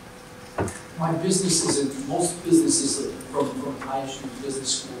 my businesses and most businesses from high school business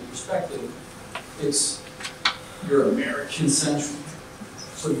school perspective, it's you're American centric.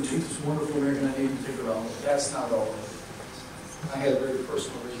 So you take this wonderful American idea and you take it around. That's not all. I had a very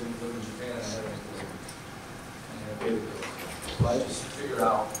personal reason to live in Japan, and I had a baby girl. So I just figured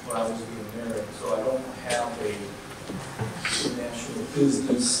out what I was doing there. So I don't have a international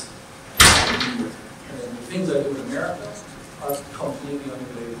business idea. And the things I do in America are completely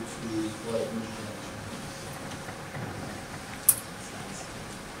unrelated to what I do in Japan.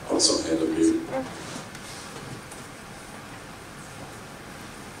 I want some hand up here.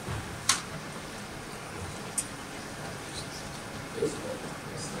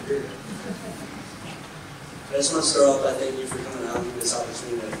 I just want to start off by thanking you for coming out and giving this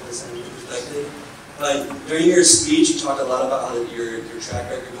opportunity to listen to your perspective. During your speech, you talked a lot about how your track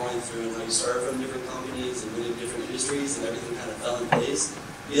record going through and how you started from different companies and many different industries and everything kind of fell in place.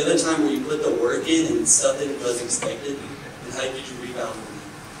 Do you have a time where you put the work in and stuff that wasn't expected? And how did you rebound from that?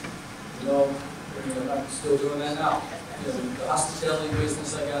 You know, I'm still doing that now. You know, the hospitality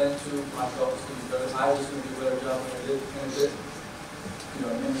business I got into, I thought was going to be better. I was going to do a better job than I did, and I did. You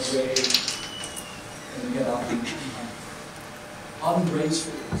know, in a way, and again,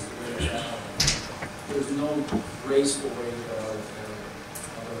 ungraceful is the way to happen. There's no graceful way to go out of there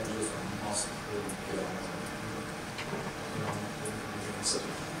other than just muscle really get on. You know,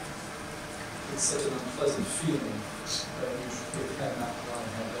 it's such an unpleasant feeling that you cannot want to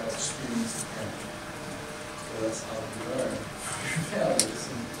have that experience again. So that's how we learn.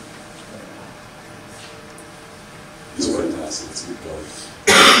 These are fantastic. Let's keep going.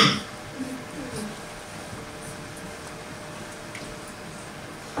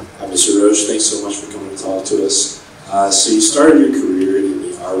 Hi, Mr. Roche. Thanks so much for coming to talk to us. So you started your career in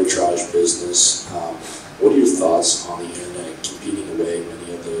the arbitrage business. What are your thoughts on the internet competing away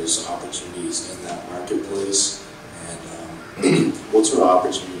many of those opportunities in that marketplace? And what sort of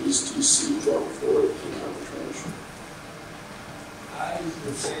opportunities opportunities do you see going forward in arbitrage? I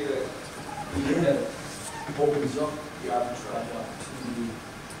would say that the internet opens up the arbitrage opportunity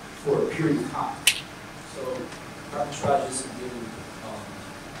for a period of time. So arbitrage isn't really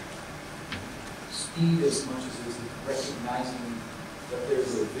speed as much as it is recognizing that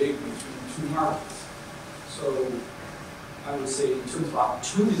there's a big between two markets. So I would say in terms of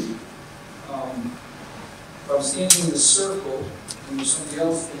opportunity, if I'm standing in the circle and there's somebody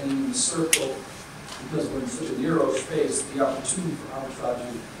else standing in the circle, because we're in such a narrow space, the opportunity for arbitrage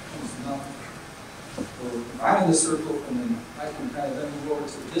becomes nothing. So if I'm in the circle, and then I can kind of then move over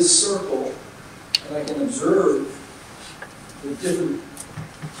to this circle, and I can observe the different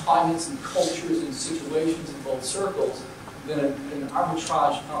climates and cultures and situations in both circles, then an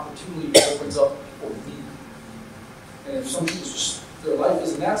arbitrage opportunity opens up for me. And if some people's their life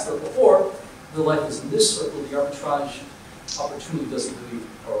is in that circle, or their life is in this circle, the arbitrage opportunity doesn't really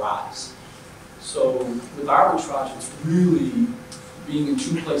arise. So with arbitrage, it's really being in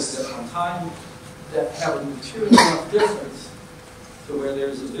two places at one time that have a material enough difference to where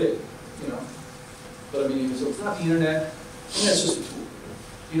there's a big, But I mean, so it's not the internet. Internet's just a tool.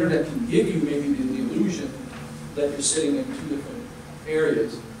 The internet can give you maybe the illusion that you're sitting in two different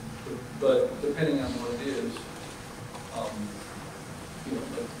areas, but depending on what it is,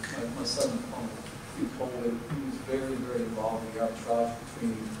 like my son, he told me he was very, very involved in the arbitrage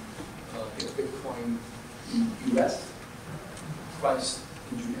between Bitcoin in the US, price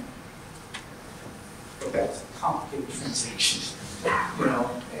in Japan. But that's a complicated transaction,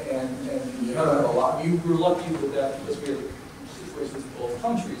 and you have a lot. We were lucky with that because we had situations in both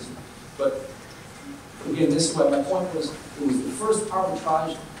countries. But again, this is what my point was. It was the first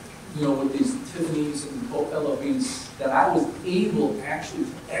arbitrage, with these Tiffany's and both LOBs that I was able actually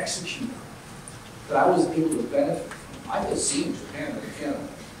to execute on, that I was able to benefit from. I could see in Japan that again,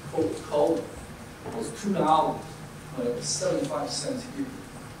 Coca-Cola was $2, but it was 75 cents here.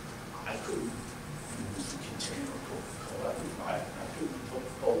 I couldn't use the container of Coca-Cola. I couldn't.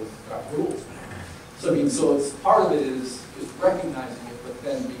 Coca-Cola's got rules. So I mean, so it's part of it is recognizing it, but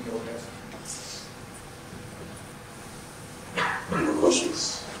then being able to execute. Any more questions?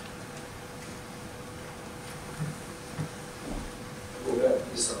 Go back to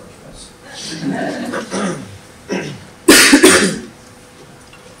this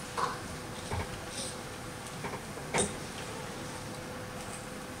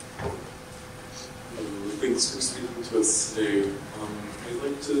Thanks for speaking to us today. I'd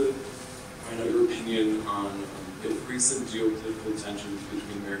like to find out your opinion on if recent geopolitical tensions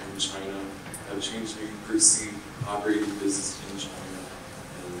between America and China have changed how you perceive operating business in China,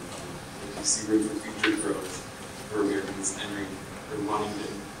 and if you see room for future growth for Americans entering or wanting to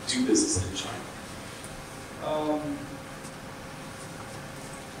do business in China.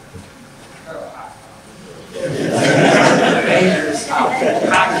 Dangerous. In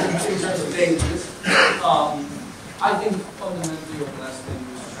terms of dangerous. I think fundamentally over the last 10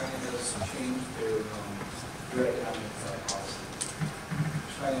 years, China has changed their economic policy.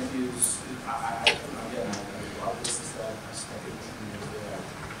 China is, again, I do a lot of business that I spent 18 years there. I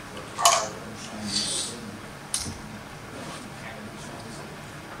worked hard in China.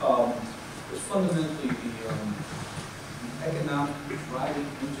 But fundamentally, the economic driving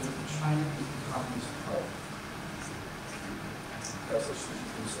engine of China is the Communist Party. That's what Xi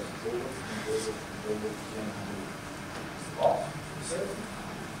Jinping says, global,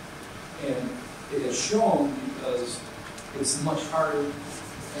 and it has shown because it's much harder,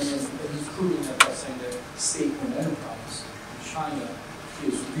 and he's proving that by saying that state-owned enterprise in China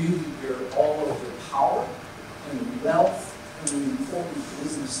is really where all of the power and the wealth and the important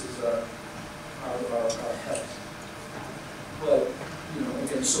businesses are held. But,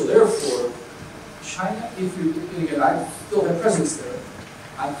 again, so therefore, China, and again, I still have presence there,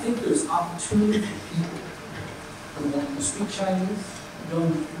 I think there's opportunity for people who want to speak Chinese, young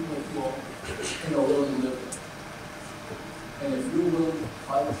people who are, willing to live it. And if you're willing to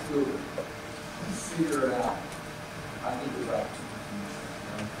fight through it and figure it out, I think there's opportunity.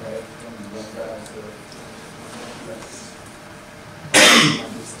 Okay? And young guys that are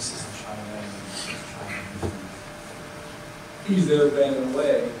businesses in China and China. He's there banging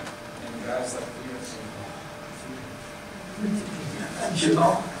away, and guys like me are saying,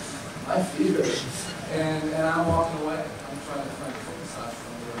 I feel it. And I'm walking away. I'm trying to find focus on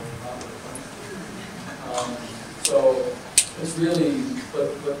somewhere. So it's really, but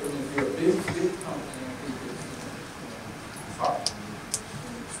if you're a big company, I think it's hard.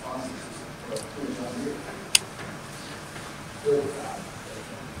 And responses is putting on here. Really bad.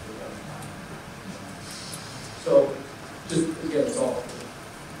 So just again, it's all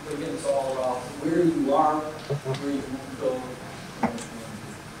where you can go.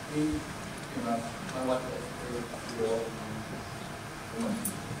 Me, you know, my wife is very well.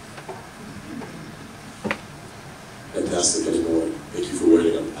 Fantastic anymore. Thank you for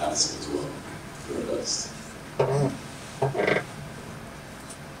waiting on the passing as well. You're the best.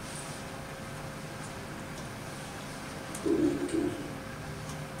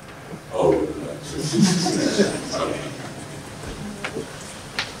 Oh,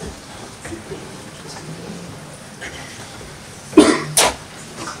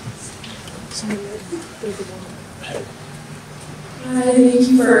 Hi, thank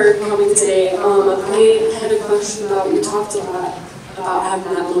you for coming today. I had a question about, you talked a lot about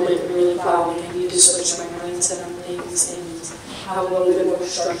having that moment where you're like, wow, like I need to switch my mindset on things and have a little bit more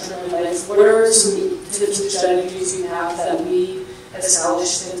structure in my life. What are some tips and strategies you have that we as college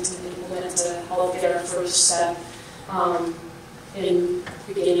students can implement to help get our first step in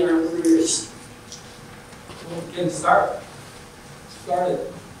beginning our careers? Well, again, start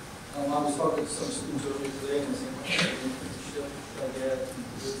it. I was talking to some students earlier today and saying,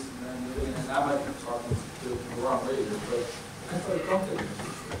 and I might be talking to the wrong later, but I started comfortable.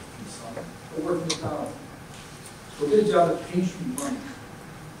 Go work in the town. Go get a job that pays you money.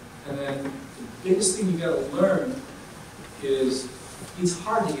 And then the biggest thing you got to learn is it's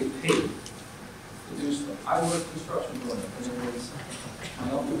hard to get paid to do stuff. I worked construction growing up, and there was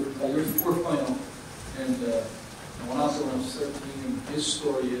my uncle was 4.0, and I went out there when I was 13, and his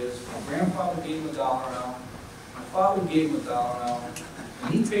story is my grandfather gave him $1 an hour, my father gave him $1 an hour,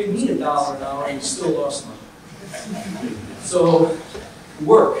 and he paid me $1 an hour, and he still lost money. So,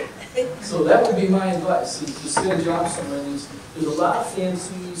 work. So that would be my advice, is just get a job somewhere. And there's a lot of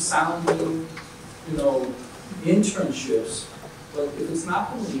fancy sounding, you know, internships, but if it's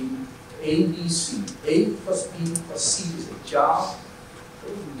not going to be A, B, C, A plus B plus C is a job, I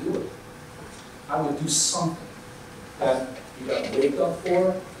wouldn't do it. I would do something that you got to wake up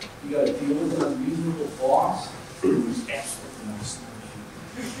for, you got to deal with an unreasonable boss who's absolutely not smart as you.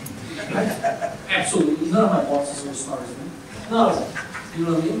 Absolutely, none of my bosses are as smart as me. None of them. You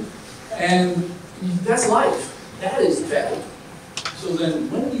know what I mean? And that's life. That is value. So then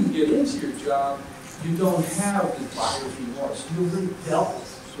when you get into your job, you don't have the buyer's remorse. You're really dealt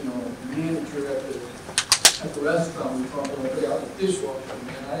with, you know, manager at the restaurant. We talked about, hey, I was a dishwasher,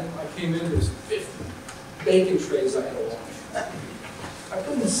 man. I came in, there's 50 bacon trays I had to wash. I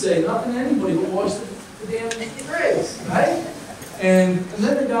couldn't say nothing to anybody but wash the damn trays, right? And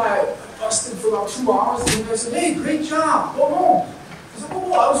then the guy busted for about 2 hours, and the guy said, hey, great job, go home. I said,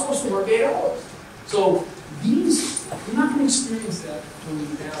 well, I was supposed to work 8 hours. So these, you're not going to experience that when you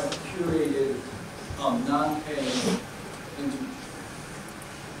have curated, non-paying interviews.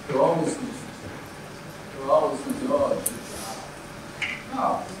 They're always going to They're always going to oh, good job. No,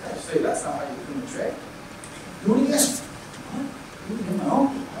 I say that's not how you do the trick. Do it again. What? Do it again? No.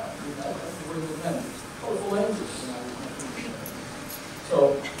 Colorful language. So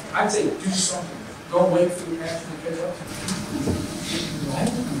I'd say do something. Don't wait for the passion to catch up.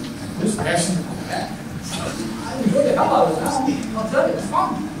 This passion to come back. I enjoy the hell out of it now. I'll tell you, it's fun.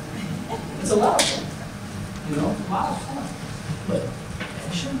 It's a lot of fun. You know, a lot of fun. But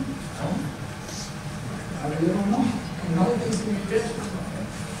passion? I really don't know. Another thing's going to be passion.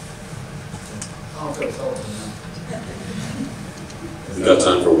 I don't feel so. We've got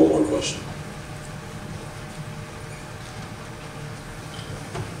time for one more question.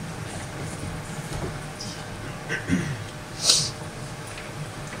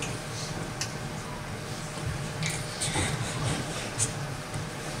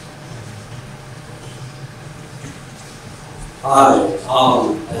 Hi,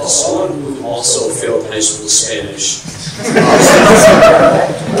 as someone who also failed high school Spanish,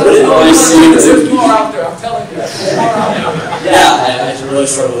 what advice do you give? There's more out there, I'm telling you. Yeah, I really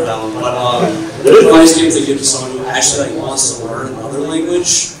struggle with that one. But what advice do you give to someone who actually wants to learn another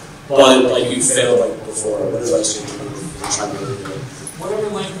language, but you failed before? What advice do you give if you're trying to really do it? Whatever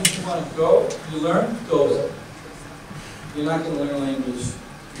language you want to go, you learn, go with it. You're not going to learn a language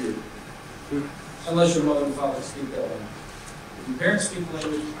here, unless your mother and father speak that language. If your parents speak the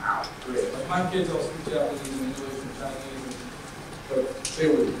language, wow, great. Like my kids all speak Japanese and English and Chinese, but they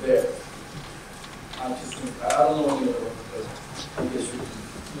were there. I just think, I don't know any other one, because I guess you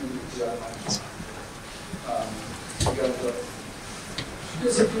get out of my you got to go.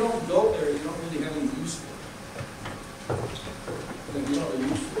 Because if you don't go there, you don't really have any use for it. If you don't have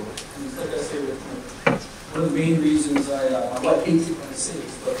use for it. And it's like I say, one of the main reasons my wife hates it when I say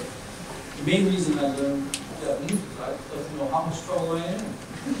this, but the main reason I learned Japanese is I'd like to know how much trouble I am.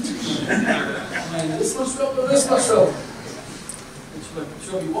 Man, this much trouble, this much trouble.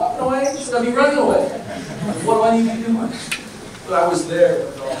 Should I be walking away? Should I be running away? What do I need to be doing? But I was there.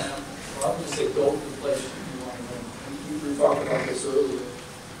 I would just say go to the place you want to go. We were talking about this earlier.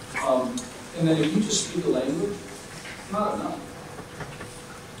 And then if you just speak the language, it's not enough.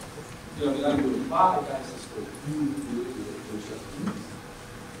 You know, I mean, I'm doing a lot of guys that's good.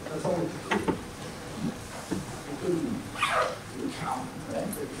 That's all we could do. We couldn't count, right?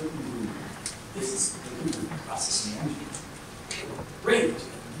 We couldn't do business, we couldn't do process management. Great.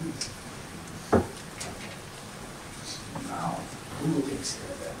 Now, Google takes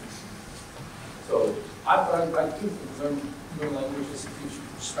care of that. So, I do think learn languages and future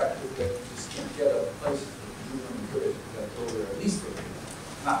perspective that you just can't get other places that you really good. You got to go there at least for a year,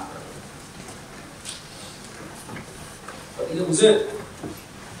 not forever. I think that was it.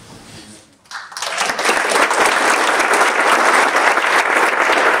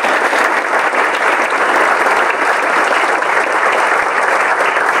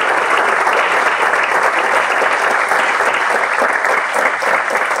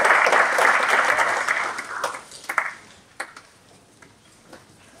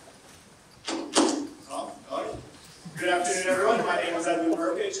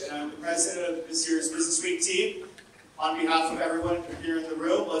 On behalf of everyone here in the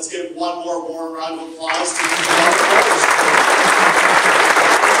room, let's give one more warm round of applause to Roche.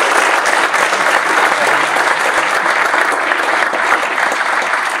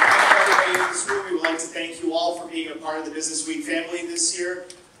 Everybody in this room, we would like to thank you all for being a part of the Business Week family this year.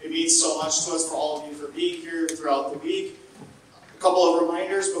 It means so much to us for all of you for being here throughout the week. A couple of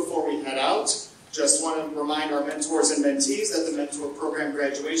reminders before we head out. Just want to remind our mentors and mentees that the mentor program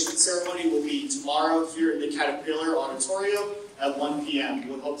graduation ceremony will be tomorrow here in the Caterpillar Auditorium at 1 p.m.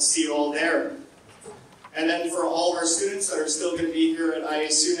 We'll hope to see you all there. And then for all of our students that are still going to be here at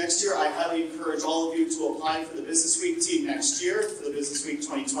ISU next year, I highly encourage all of you to apply for the Business Week team next year, for the Business Week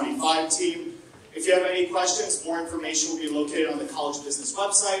 2025 team. If you have any questions, more information will be located on the College Business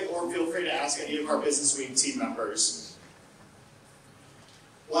website, or feel free to ask any of our Business Week team members.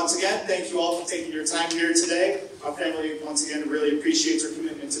 Once again, thank you all for taking your time here today. Our family, once again, really appreciates your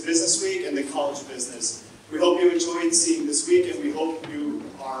commitment to Business Week and the College of Business. We hope you enjoyed seeing this week, and we hope you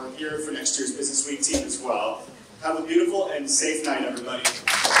are here for next year's Business Week team as well. Have a beautiful and safe night, everybody.